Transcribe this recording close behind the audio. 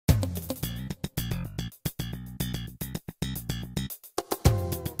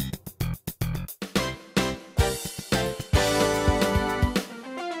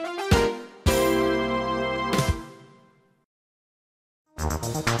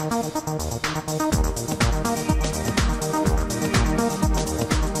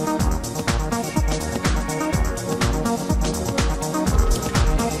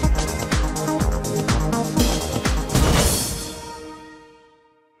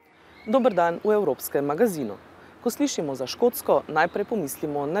Dober dan v Evropskem magazinu. Ko slišimo za Škotsko, najprej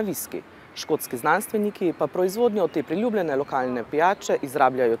pomislimo na viski. Škotski znanstveniki pa proizvodnjo te priljubljene lokalne pijače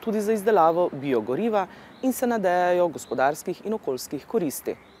izrabljajo tudi za izdelavo biogoriva in se nadejajo gospodarskih in okoljskih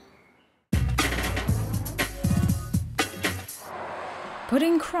koristi.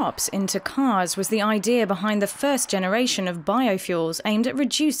 Putting crops into cars was the idea behind the first generation of biofuels aimed at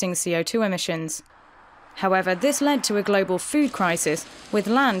reducing CO2 emissions. However, this led to a global food crisis, with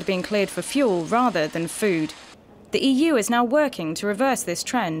land being cleared for fuel rather than food. The EU is now working to reverse this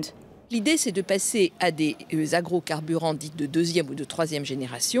trend. L'idée, c'est de passer à des agrocarburants dits de deuxième ou de troisième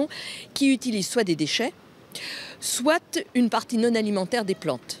génération qui utilisent soit des déchets, soit une partie non alimentaire des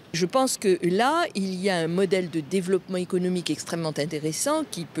plantes. Je pense que là, il y a un modèle de développement économique extrêmement intéressant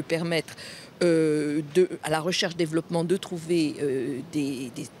qui peut permettre à la recherche-développement de trouver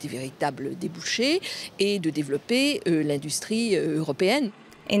des véritables débouchés et de développer l'industrie européenne.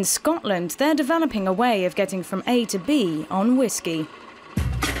 In Scotland, they're developing a way of getting from A to B on whisky.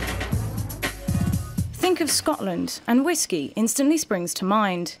 Think of Scotland, and whisky instantly springs to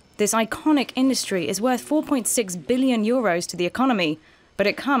mind. This iconic industry is worth 4.6 billion euros to the economy, but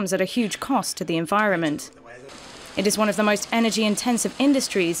it comes at a huge cost to the environment. It is one of the most energy-intensive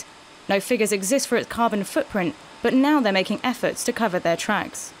industries. No figures exist for its carbon footprint, but now they're making efforts to cover their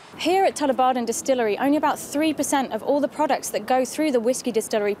tracks. Here at Tullow Distillery, only about 3% of all the products that go through the whisky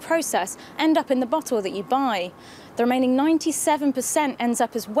distillery process end up in the bottle that you buy. The remaining 97% ends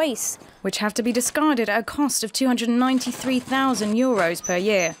up as waste, which have to be discarded at a cost of €293,000 per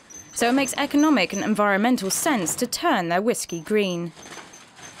year. So it makes economic and environmental sense to turn their whisky green.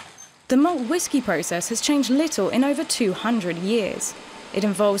 The malt whisky process has changed little in over 200 years. It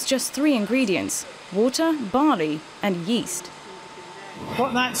involves just 3 ingredients: water, barley, and yeast.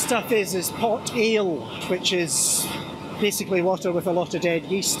 What that stuff is pot ale, which is basically water with a lot of dead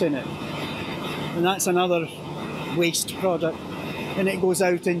yeast in it. And that's another waste product. And it goes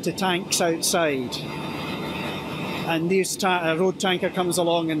out into tanks outside. And a road tanker comes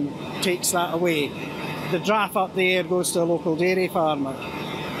along and takes that away. The draff up there goes to a local dairy farmer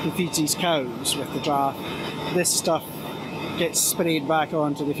who feeds his cows with the draff. This stuff gets sprayed back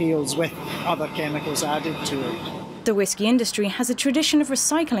onto the fields with other chemicals added to it. The whisky industry has a tradition of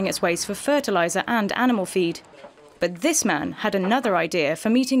recycling its waste for fertiliser and animal feed. But this man had another idea for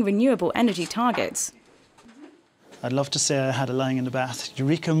meeting renewable energy targets. I'd love to say I had a lying in the bath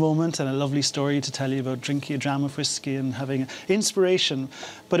eureka moment and a lovely story to tell you about drinking a dram of whisky and having inspiration,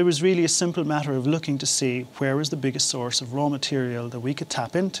 but it was really a simple matter of looking to see where was the biggest source of raw material that we could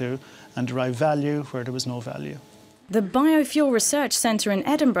tap into and derive value where there was no value. The Biofuel Research Centre in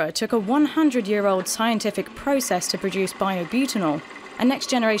Edinburgh took a 100-year-old scientific process to produce biobutanol, a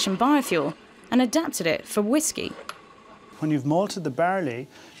next-generation biofuel, and adapted it for whisky. When you've malted the barley,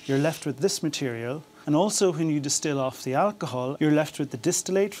 you're left with this material, and also when you distill off the alcohol, you're left with the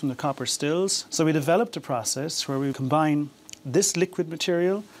distillate from the copper stills. So we developed a process where we combine this liquid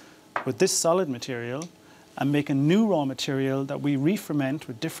material with this solid material and make a new raw material that we re-ferment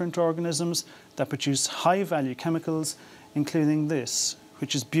with different organisms that produce high-value chemicals, including this,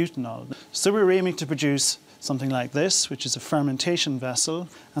 which is butanol. So we're aiming to produce something like this, which is a fermentation vessel,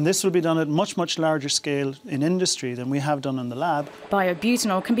 and this will be done at much, much larger scale in industry than we have done in the lab.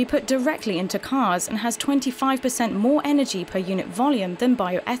 Biobutanol can be put directly into cars and has 25% more energy per unit volume than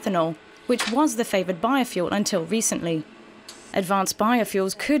bioethanol, which was the favoured biofuel until recently. Advanced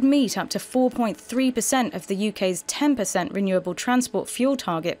biofuels could meet up to 4.3% of the UK's 10% renewable transport fuel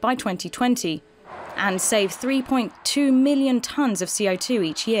target by 2020 and save 3.2 million tonnes of CO2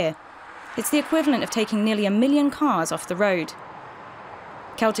 each year. It's the equivalent of taking nearly 1 million cars off the road.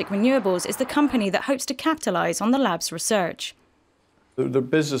 Celtic Renewables is the company that hopes to capitalise on the lab's research. The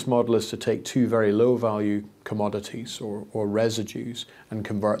business model is to take 2 very low-value commodities or residues and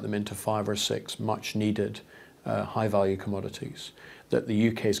convert them into 5 or 6 much-needed high-value commodities that the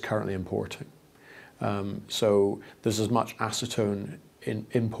UK is currently importing. So there's as much acetone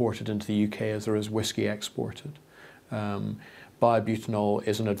imported into the UK as there is whisky exported. Biobutanol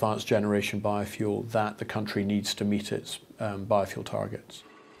is an advanced generation biofuel that the country needs to meet its biofuel targets.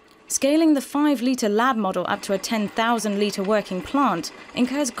 Scaling the 5-litre lab model up to a 10,000-litre working plant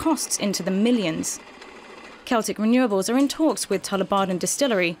incurs costs into the millions. Celtic Renewables are in talks with Tullow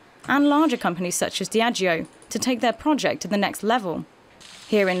Distillery and larger companies such as Nadejajo to take their project to the next level.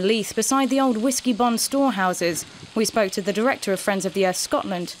 Here in Leith, beside the old whisky bond storehouses, we spoke to the director of Friends of the Earth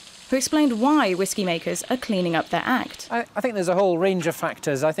Scotland, who explained why whisky makers are cleaning up their act. I think there's a whole range of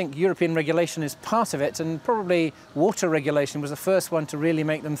factors. I think European regulation is part of it, and probably water regulation was the first one to really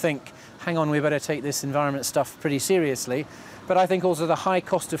make them think, hang on, we better take this environment stuff pretty seriously. But I think also the high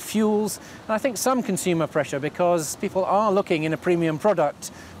cost of fuels, and I think some consumer pressure, because people are looking in a premium product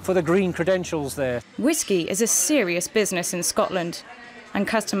for the green credentials there. Whisky is a serious business in Scotland, and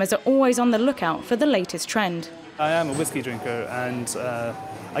customers are always on the lookout for the latest trend. I am a whisky drinker, and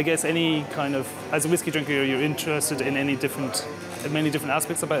I guess as a whisky drinker, you're interested in many different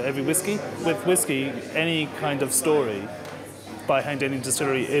aspects about every whisky. With whisky, any kind of story behind any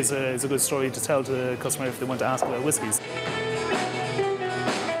distillery is a good story to tell to the customer if they want to ask about whiskies.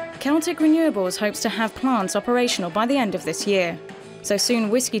 Celtic Renewables hopes to have plants operational by the end of this year, so soon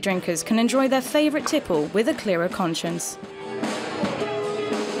whisky drinkers can enjoy their favourite tipple with a clearer conscience.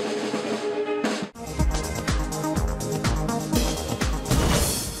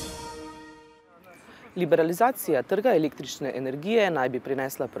 Liberalizacija trga električne energije naj bi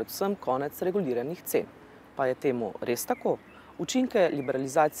prinesla predvsem konec reguliranih cen. Pa je temu res tako? Učinke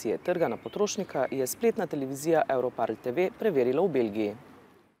liberalizacije trga na potrošnika je spletna televizija Evroparl TV preverila v Belgiji.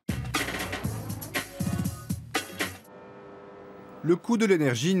 Le coût de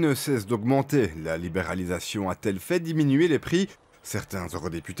l'énergie ne cesse d'augmenter. La libéralisation a-t-elle fait diminuer les prix? Certains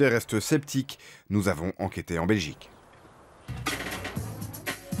eurodéputés restent sceptiques. Nous avons enquêté en Belgique.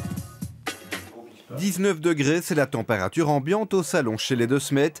 19 degrés, c'est la température ambiante au salon chez les 2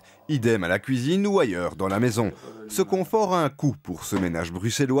 Smet, idem à la cuisine ou ailleurs dans la maison. Ce confort a un coût pour ce ménage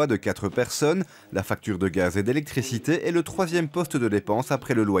bruxellois de 4 personnes. La facture de gaz et d'électricité est le 3e poste de dépense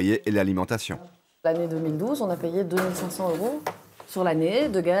après le loyer et l'alimentation. L'année 2012, on a payé 2 500 € sur l'année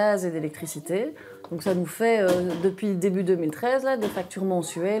de gaz et d'électricité. Donc ça nous fait, depuis début 2013, là, des factures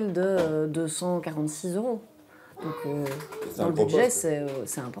mensuelles de 246 €. Donc dans le budget,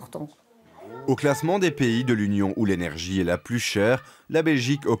 c'est important. Au classement des pays de l'Union où l'énergie est la plus chère, la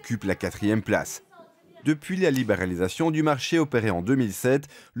Belgique occupe la 4e place. Depuis la libéralisation du marché opérée en 2007,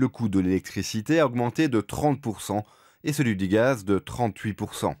 le coût de l'électricité a augmenté de 30% et celui du gaz de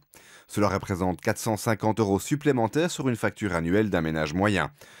 38%. Cela représente 450 € supplémentaires sur une facture annuelle d'un ménage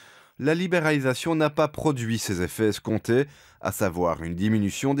moyen. La libéralisation n'a pas produit ses effets escomptés, à savoir une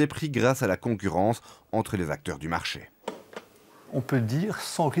diminution des prix grâce à la concurrence entre les acteurs du marché. On peut dire,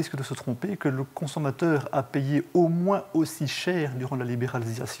 sans risque de se tromper, que le consommateur a payé au moins aussi cher durant la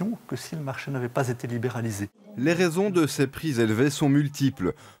libéralisation que si le marché n'avait pas été libéralisé. Les raisons de ces prix élevés sont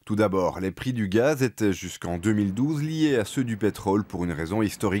multiples. Tout d'abord, les prix du gaz étaient jusqu'en 2012 liés à ceux du pétrole pour une raison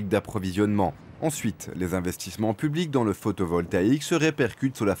historique d'approvisionnement. Ensuite, les investissements publics dans le photovoltaïque se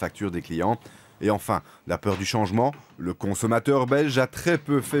répercutent sur la facture des clients. Et enfin, la peur du changement. Le consommateur belge a très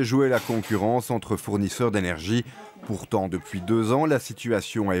peu fait jouer la concurrence entre fournisseurs d'énergie. Pourtant, depuis 2 ans, la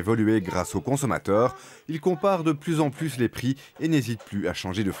situation a évolué grâce aux consommateurs. Ils comparent de plus en plus les prix et n'hésitent plus à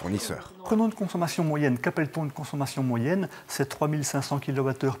changer de fournisseur. Prenons une consommation moyenne. Qu'appelle-t-on une consommation moyenne? C'est 3500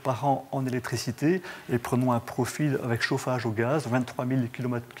 kWh par an en électricité. Et prenons un profil avec chauffage au gaz, 23 000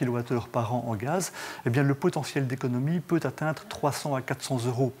 kWh par an en gaz. Eh bien, le potentiel d'économie peut atteindre 300 à 400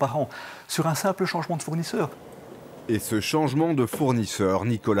 € par an sur un simple changement de fournisseur. Et ce changement de fournisseur,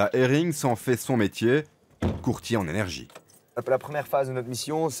 Nicolas Herring s'en fait son métier. Courtier en énergie. La première phase de notre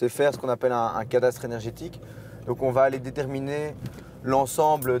mission, c'est faire ce qu'on appelle un cadastre énergétique. Donc on va aller déterminer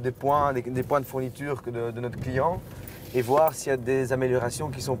l'ensemble des points de fourniture de notre client et voir s'il y a des améliorations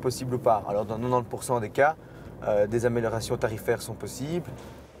qui sont possibles ou pas. Alors dans 90% des cas, des améliorations tarifaires sont possibles.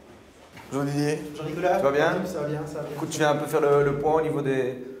 Bonjour Didier. Bonjour Nicolas. Tu vas bien? Ça va bien, ça va bien. Écoute, je viens un peu faire le point au niveau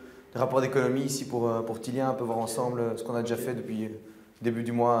des rapports d'économie ici pour Tilien, un peu voir ensemble ce qu'on a déjà fait depuis début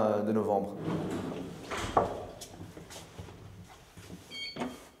du mois de novembre.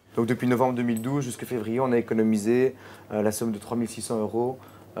 Donc depuis novembre 2012 jusqu'à février, on a économisé la somme de 3 600 €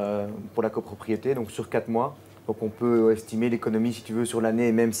 pour la copropriété, donc sur 4 mois. Donc on peut estimer l'économie, si tu veux, sur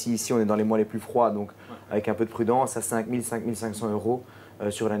l'année, même si ici on est dans les mois les plus froids, donc avec un peu de prudence, à 5 000, 5 500 €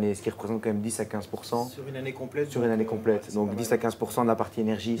 sur l'année, ce qui représente quand même 10 à 15%. Sur une année complète? Sur une année complète, donc 10 à 15% de la partie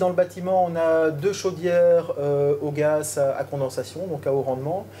énergie. Dans le bâtiment, on a 2 chaudières au gaz à condensation, donc à haut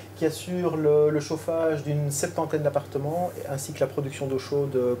rendement, qui assurent le chauffage d'une 70aine d'appartements, ainsi que la production d'eau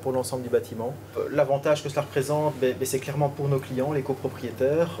chaude pour l'ensemble du bâtiment. L'avantage que cela représente, c'est clairement pour nos clients, les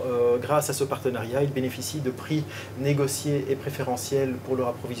copropriétaires. Grâce à ce partenariat, ils bénéficient de prix négociés et préférentiels pour leur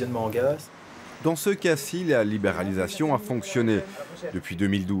approvisionnement en gaz. Dans ce cas-ci, la libéralisation a fonctionné. Depuis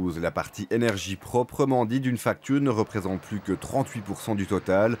 2012, la partie énergie proprement dit d'une facture ne représente plus que 38% du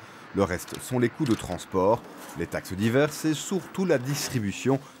total. Le reste sont les coûts de transport, les taxes diverses et surtout la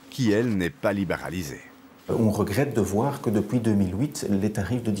distribution qui, elle, n'est pas libéralisée. On regrette de voir que depuis 2008, les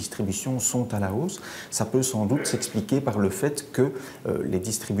tarifs de distribution sont à la hausse. Ça peut sans doute s'expliquer par le fait que les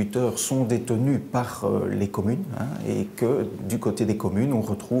distributeurs sont détenus par les communes et que du côté des communes, on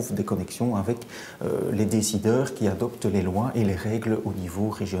retrouve des connexions avec les décideurs qui adoptent les lois et les règles au niveau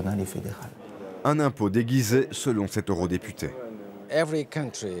régional et fédéral. Un impôt déguisé selon cet eurodéputé. Every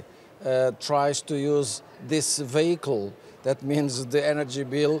country tries to use this vehicle. That means the energy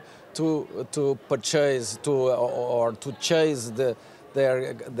bill to purchase or to chase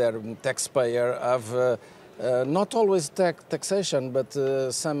their taxpayer of not always taxation but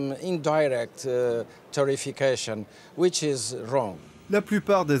some indirect tarification, which is wrong. La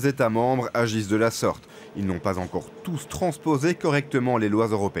plupart des États membres agissent de la sorte. Ils n'ont pas encore tous transposé correctement les lois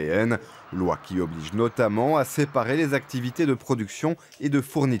européennes, lois qui obligent notamment à séparer les activités de production et de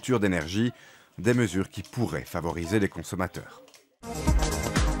fourniture d'énergie, des mesures qui pourraient favoriser les consommateurs.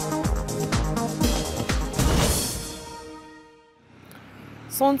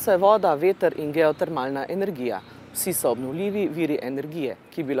 Sonce, voda, veter in geotermalna energija. Vsi so obnovljivi viri energije,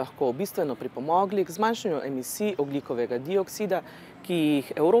 ki bi lahko bistveno pripomogli k zmanjšanju emisij ogljikovega dioksida, ki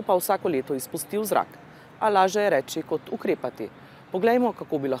jih Evropa vsako leto izpusti v zrak. A lažje je reči kot ukrepati. Poglejmo,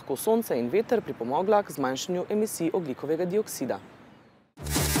 kako bi lahko sonce in veter pripomogla k zmanjšanju emisij ogljikovega dioksida.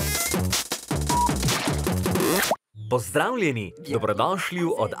 Pozdravljeni, dobrodošli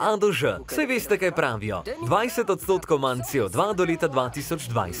od A do Ž. Saj veste, kaj pravijo. 20% manj CO2 do leta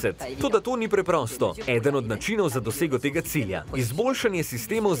 2020. Toda to ni preprosto. Eden od načinov za dosego tega cilja. Izboljšanje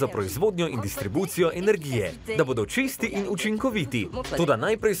sistemov za proizvodnjo in distribucijo energije, da bodo čisti in učinkoviti. Toda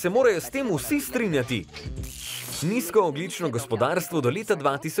najprej se morajo s tem vsi strinjati. Nizkoogljično gospodarstvo do leta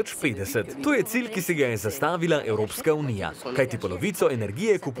 2050. To je cilj, ki si ga je zastavila Evropska unija. Kajti polovico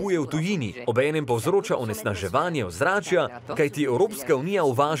energije kupuje v tujini, obenem povzroča onesnaževanje ozračja, kajti Evropska unija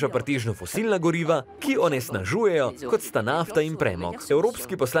uvaža pretežno fosilna goriva, ki onesnažujejo, kot sta nafta in premog.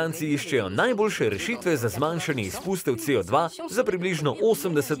 Evropski poslanci iščejo najboljše rešitve za zmanjšanje izpustov CO2 za približno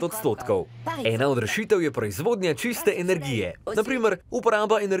 80%. Ena od rešitev je proizvodnja čiste energije. Naprimer,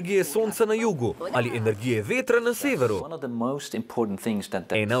 uporaba energije sonca na jugu ali energije vetra na severu.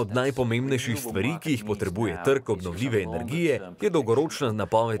 Ena od najpomembnejših stvari, ki jih potrebuje trg obnovljive energije, je dolgoročna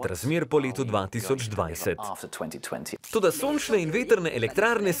napoved razmer po letu 2020. Toda sončne in vetrne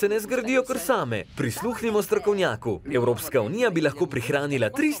elektrarne se ne zgradijo kar same. Prisluhnimo strokovnjaku. Evropska unija bi lahko prihranila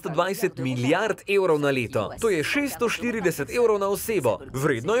 320 milijard evrov na leto. To je 640 evrov na osebo.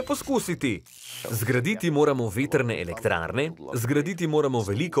 Vredno je poskusiti. Zgraditi moramo vetrne elektrarne, zgraditi moramo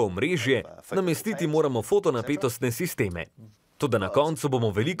veliko omrežje, namestiti moramo fotonapetostne sisteme. Toda na koncu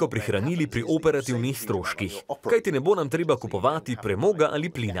bomo veliko prihranili pri operativnih stroških, kajti ne bo nam treba kupovati premoga ali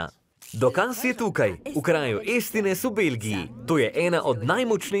plina. Dokaz je tukaj, v kraju Estines v Belgiji. To je ena od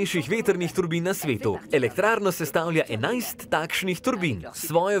najmočnejših vetrnih turbin na svetu. Elektrarno sestavlja 11 takšnih turbin. S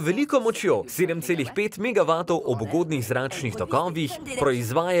svojo veliko močjo, 7,5 MW ob ugodnih zračnih tokovih,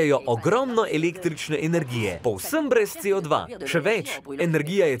 proizvajajo ogromno električne energije, povsem brez CO2. Še več,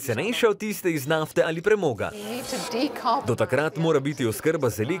 energija je cenejša od tiste iz nafte ali premoga. Do takrat mora biti oskrba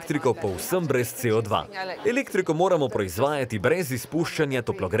z elektriko povsem brez CO2. Elektriko moramo proizvajati brez izpuščanja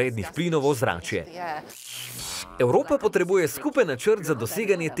toplogrednih plinov v ozračje. Evropa potrebuje skupen načrt za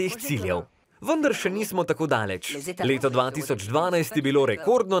doseganje teh ciljev. Vendar še nismo tako daleč. Leto 2012 je bilo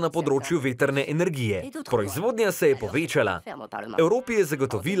rekordno na področju vetrne energije. Proizvodnja se je povečala. Evropi je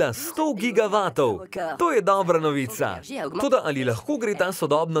zagotovila 100 gigavatov. To je dobra novica. Toda ali lahko gre ta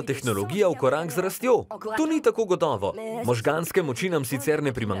sodobna tehnologija v korak z rastjo? To ni tako gotovo. Možganske moči nam sicer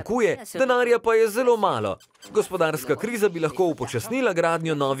ne primanjkuje, denarja pa je zelo malo. Gospodarska kriza bi lahko upočasnila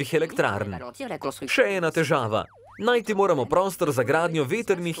gradnjo novih elektrarn. Še ena težava. Najti moramo prostor za gradnjo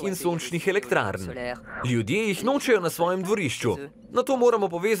vetrnih in sončnih elektrarn. Ljudje jih nočejo na svojem dvorišču. Na to moramo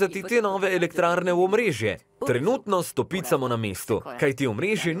povezati te nove elektrarne v omrežje. Trenutno stopicamo na mestu, kajti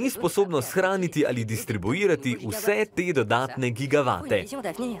omrežje ni sposobno shraniti ali distribuirati vse te dodatne gigavate.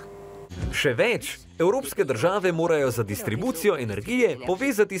 Še več, evropske države morajo za distribucijo energije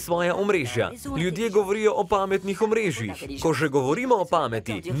povezati svoja omrežja. Ljudje govorijo o pametnih omrežjih. Ko že govorimo o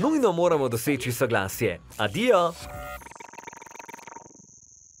pameti, nujno moramo doseči soglasje. Adijo!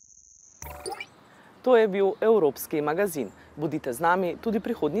 To je bil Evropski magazin. Bodite z nami tudi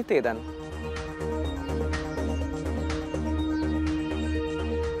prihodnji teden.